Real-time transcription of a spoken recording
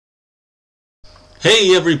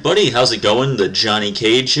Hey everybody, how's it going? The Johnny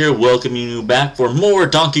Cage here, welcoming you back for more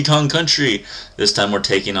Donkey Kong Country. This time we're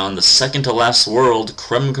taking on the second to last world,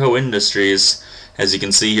 Kremco Industries. As you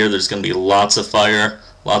can see here, there's going to be lots of fire,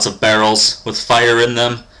 lots of barrels with fire in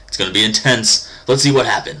them. It's going to be intense. Let's see what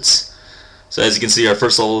happens. So as you can see, our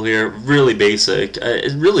first level here, really basic.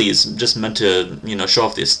 It really is just meant to, show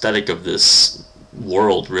off the aesthetic of this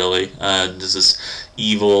world, really. There's this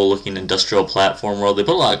evil-looking industrial platform world. They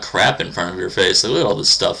put a lot of crap in front of your face. Look at all this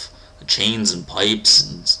stuff. Chains and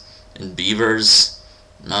pipes and beavers.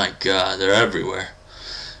 My god, they're everywhere.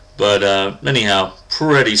 But anyhow,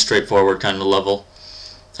 pretty straightforward kind of level.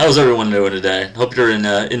 How's everyone doing today? Hope you're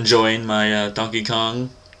enjoying my Donkey Kong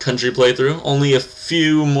Country playthrough. Only a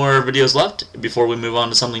few more videos left before we move on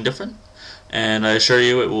to something different. And I assure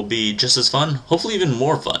you it will be just as fun, hopefully even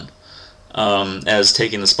more fun. As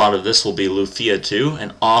taking the spot of this will be Lufia 2,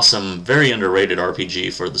 an awesome, very underrated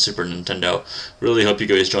RPG for the Super Nintendo. Really hope you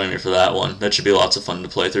guys join me for that one. That should be lots of fun to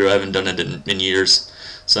play through. I haven't done it in years,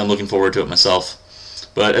 so I'm looking forward to it myself.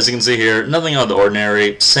 But as you can see here, nothing out of the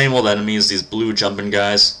ordinary. Same old enemies, these blue jumping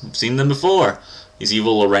guys. I've seen them before. These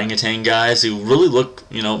evil orangutan guys who really look,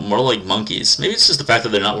 more like monkeys. Maybe it's just the fact that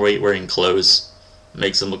they're not wearing clothes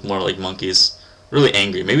makes them look more like monkeys. Really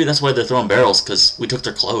angry. Maybe that's why they're throwing barrels, because we took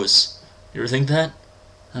their clothes. You ever think that?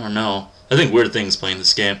 I don't know. I think weird things playing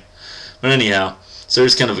this game. But anyhow, so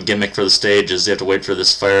there's kind of a gimmick for the stage is you have to wait for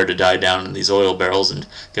this fire to die down in these oil barrels and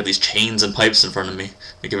get these chains and pipes in front of me.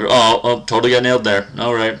 Oh, totally got nailed there.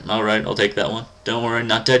 Alright, I'll take that one. Don't worry,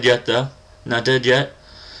 not dead yet though. Not dead yet.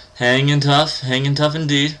 Hanging tough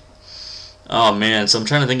indeed. Oh man, so I'm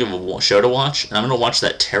trying to think of a show to watch, and I'm going to watch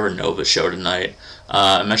that Terra Nova show tonight.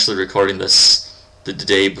 I'm actually recording this the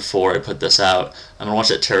day before I put this out. I'm going to watch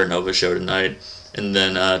that Terra Nova show tonight, and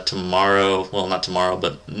then tomorrow, well not tomorrow,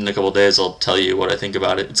 but in a couple of days I'll tell you what I think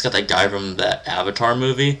about it. It's got that guy from that Avatar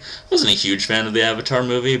movie. I wasn't a huge fan of the Avatar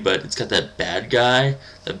movie, but it's got that bad guy,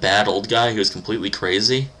 that bad old guy who's completely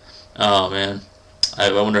crazy. Oh man,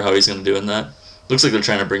 I wonder how he's going to do in that. Looks like they're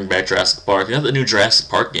trying to bring back Jurassic Park. You have the new Jurassic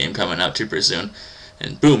Park game coming out too pretty soon.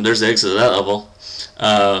 And boom, there's the exit of that level.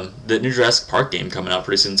 The new Jurassic Park game coming out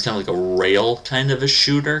pretty soon. It's kind of like a rail kind of a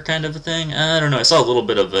shooter kind of a thing. I don't know. I saw a little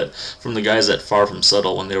bit of it from the guys at Far From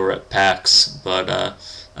Subtle when they were at PAX. But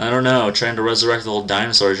I don't know. Trying to resurrect the whole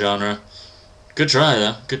dinosaur genre. Good try,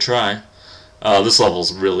 though. Good try. This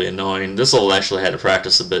level's really annoying. This level actually had to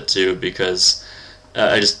practice a bit, too, because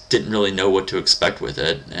I just didn't really know what to expect with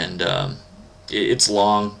it. And it's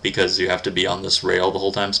long because you have to be on this rail the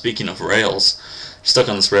whole time. Speaking of rails, you're stuck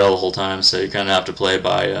on this rail the whole time, so you kind of have to play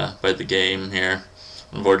by the game here.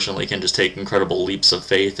 Unfortunately, you can just take incredible leaps of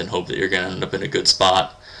faith and hope that you're going to end up in a good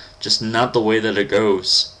spot. Just not the way that it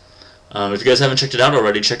goes. If you guys haven't checked it out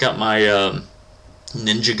already, check out my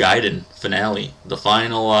Ninja Gaiden finale. The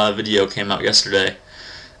final video came out yesterday,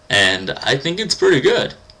 and I think it's pretty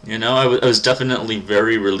good. I was definitely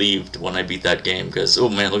very relieved when I beat that game, because, oh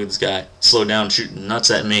man, look at this guy. Slow down, shooting nuts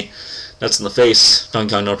at me. Nuts in the face.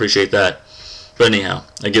 Donkey Kong don't appreciate that. But anyhow,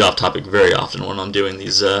 I get off topic very often when I'm doing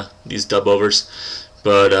these dub-overs.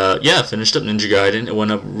 But yeah, finished up Ninja Gaiden. It went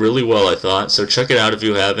up really well, I thought. So check it out if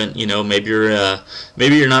you haven't. Maybe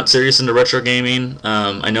you're not serious into retro gaming.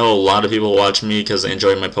 I know a lot of people watch me because they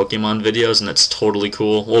enjoy my Pokemon videos, and that's totally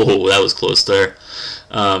cool. Whoa, that was close there.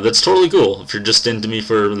 That's totally cool if you're just into me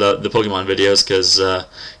for the Pokemon videos, because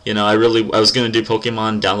I was gonna do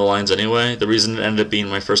Pokemon down the lines anyway. The reason it ended up being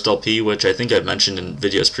my first LP, which I think I've mentioned in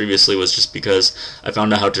videos previously, was just because I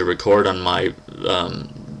found out how to record on my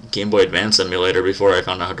Game Boy Advance emulator before I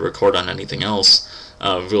found out how to record on anything else.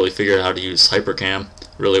 Really figured out how to use Hypercam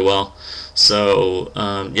really well. So,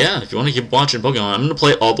 yeah, if you want to keep watching Pokemon, I'm going to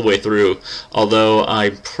play it all the way through. Although,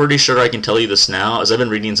 I'm pretty sure I can tell you this now, as I've been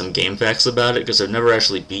reading some game facts about it, because I've never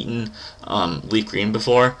actually beaten Leaf Green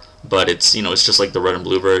before. But it's, it's just like the red and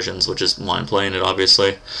blue versions, which is why I'm playing it,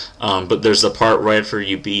 obviously. But there's the part right after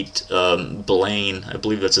you beat Blaine, I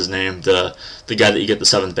believe that's his name, the guy that you get the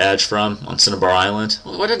 7th badge from on Cinnabar Island.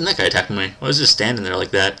 Why didn't that guy attack me? Why was he just standing there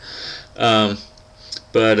like that?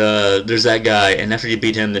 But there's that guy, and after you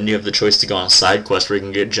beat him, then you have the choice to go on a side quest where you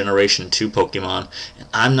can get Generation 2 Pokemon. And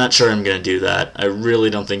I'm not sure I'm going to do that. I really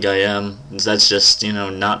don't think I am. That's just,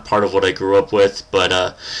 not part of what I grew up with.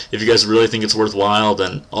 But if you guys really think it's worthwhile,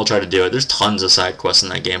 then I'll try to do it. There's tons of side quests in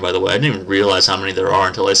that game, by the way. I didn't even realize how many there are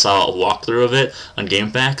until I saw a walkthrough of it on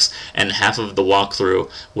GameFAQs, and half of the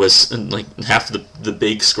walkthrough was, like, half the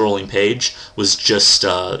big scrolling page was just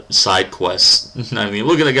side quests. I mean,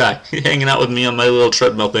 look at the guy hanging out with me on my little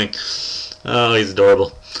treadmill thing. Oh, he's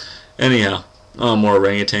adorable. Anyhow, oh, more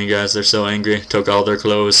orangutan guys. They're so angry. Took all their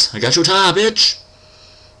clothes. I got your tie, bitch.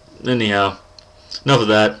 Anyhow, enough of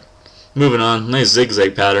that. Moving on, nice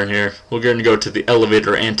zigzag pattern here. We're going to go to the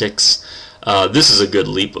elevator antics. This is a good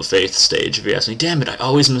leap of faith stage, if you ask me. Damn it, I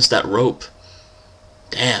always miss that rope.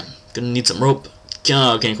 Damn, gonna need some rope.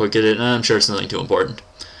 Oh, can't quite get it. I'm sure it's nothing too important.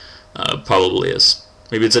 Probably is.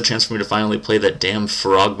 Maybe it's a chance for me to finally play that damn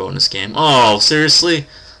frog bonus game. Oh, seriously?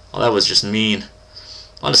 Oh, that was just mean.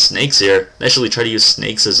 A lot of snakes here. They actually try to use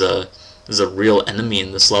snakes as a real enemy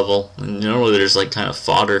in this level. And normally they're just like kind of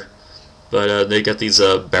fodder. But they got these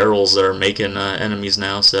barrels that are making enemies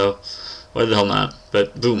now, so why the hell not?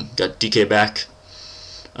 But boom, got DK back.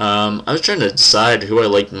 I was trying to decide who I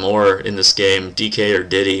liked more in this game, DK or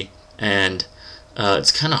Diddy, and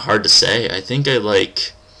it's kind of hard to say. I think I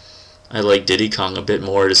like Diddy Kong a bit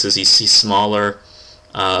more just because he's smaller.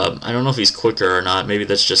 I don't know if he's quicker or not. Maybe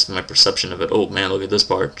that's just my perception of it. Oh man, look at this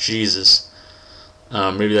part. Jesus.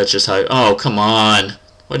 Maybe that's just how... Oh, come on.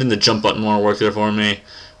 Why didn't the jump button want to work there for me?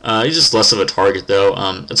 He's just less of a target, though.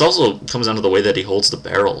 It also comes down to the way that he holds the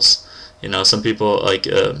barrels. You know, some people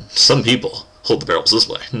hold the barrels this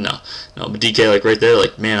way. No, but DK, like, right there,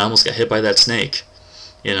 like, man, I almost got hit by that snake.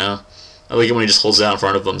 You know? I like it when he just holds it out in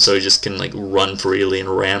front of him so he just can, like, run freely and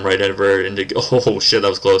ram right over it into... Oh, shit, that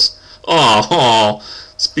was close. Oh,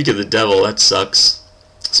 speak of the devil, that sucks.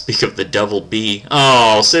 Speak of the devil bee.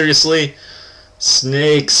 Oh, seriously?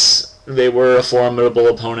 Snakes. They were a formidable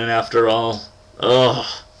opponent after all.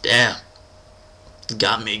 Oh, damn.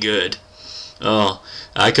 Got me good. Oh,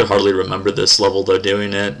 I could hardly remember this level though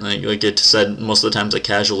doing it. Like it said, most of the times I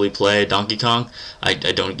casually play Donkey Kong, I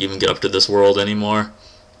don't even get up to this world anymore.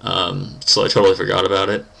 So I totally forgot about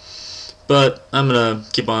it. But I'm gonna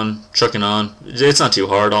keep on trucking on. It's not too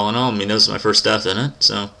hard, all in all. I mean, this is my first death in it,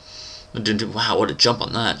 so I didn't do. Wow, what a jump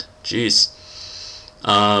on that! Jeez.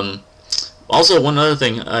 Also, one other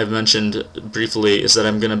thing I've mentioned briefly is that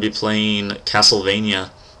I'm gonna be playing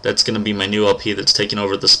Castlevania. That's going to be my new LP that's taking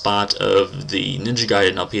over the spot of the Ninja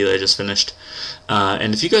Gaiden LP that I just finished.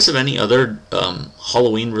 And if you guys have any other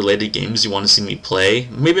Halloween-related games you want to see me play,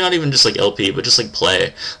 maybe not even just like LP, but just like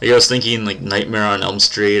play. Like I was thinking like Nightmare on Elm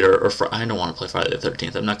Street, or I don't want to play Friday the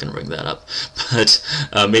 13th. I'm not going to bring that up. But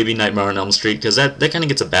maybe Nightmare on Elm Street, because that kind of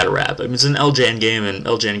gets a bad rap. I mean, it's an LJN game, and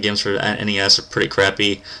LJN games for NES are pretty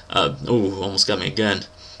crappy. Ooh, almost got me again.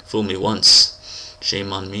 Fool me once.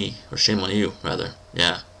 Shame on me. Or shame on you, rather.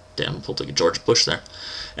 Yeah. Damn, I pulled like a George Bush there.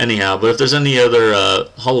 Anyhow, but if there's any other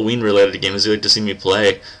Halloween-related games you'd like to see me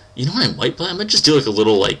play, you know what I might play? I might just do like a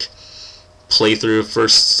little like playthrough,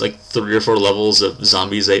 first like 3 or 4 levels of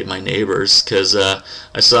Zombies Ate My Neighbors, because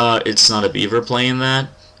I saw It's Not a Beaver playing that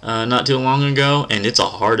not too long ago, and it's a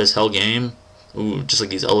hard as hell game. Ooh, just like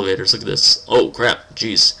these elevators. Look at this. Oh crap,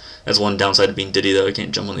 jeez. That's one downside of being Diddy though. I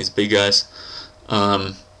can't jump on these big guys.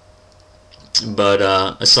 But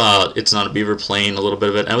I saw It's Not a Beaver playing a little bit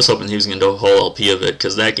of it. I was hoping he was going to do a whole LP of it,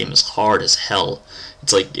 because that game is hard as hell.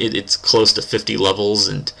 It's like, it's close to 50 levels,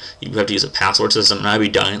 and you have to use a password system, and I'd be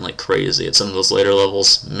dying like crazy at some of those later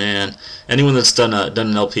levels. Man, anyone that's done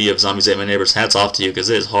an LP of Zombies Ate My Neighbors, hats off to you, because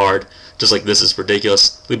it is hard. Just like this is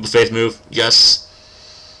ridiculous. Leap of faith move, yes.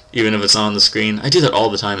 Even if it's not on the screen. I do that all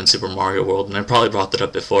the time in Super Mario World, and I probably brought that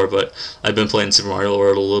up before, but I've been playing Super Mario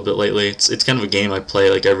World a little bit lately. It's kind of a game I play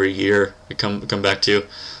like every year. I come back to,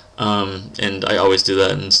 and I always do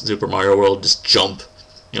that in Super Mario World. Just jump,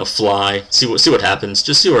 fly, see what happens.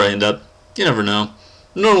 Just see where I end up. You never know.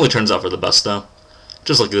 It normally turns out for the best though.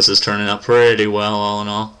 Just like this is turning out pretty well, all in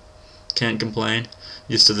all. Can't complain.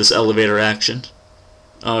 Used to this elevator action.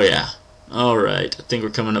 Oh yeah. All right. I think we're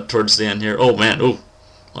coming up towards the end here. Oh man. Oh.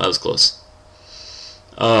 Well, that was close.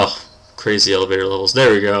 Oh, crazy elevator levels.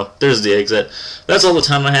 There we go. There's the exit. That's all the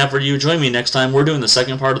time I have for you. Join me next time. We're doing the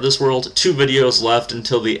second part of this world. 2 videos left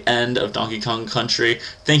until the end of Donkey Kong Country.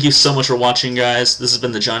 Thank you so much for watching, guys. This has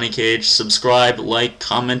been the Johnny Cage. Subscribe, like,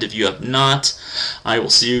 comment if you have not. I will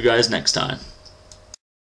see you guys next time.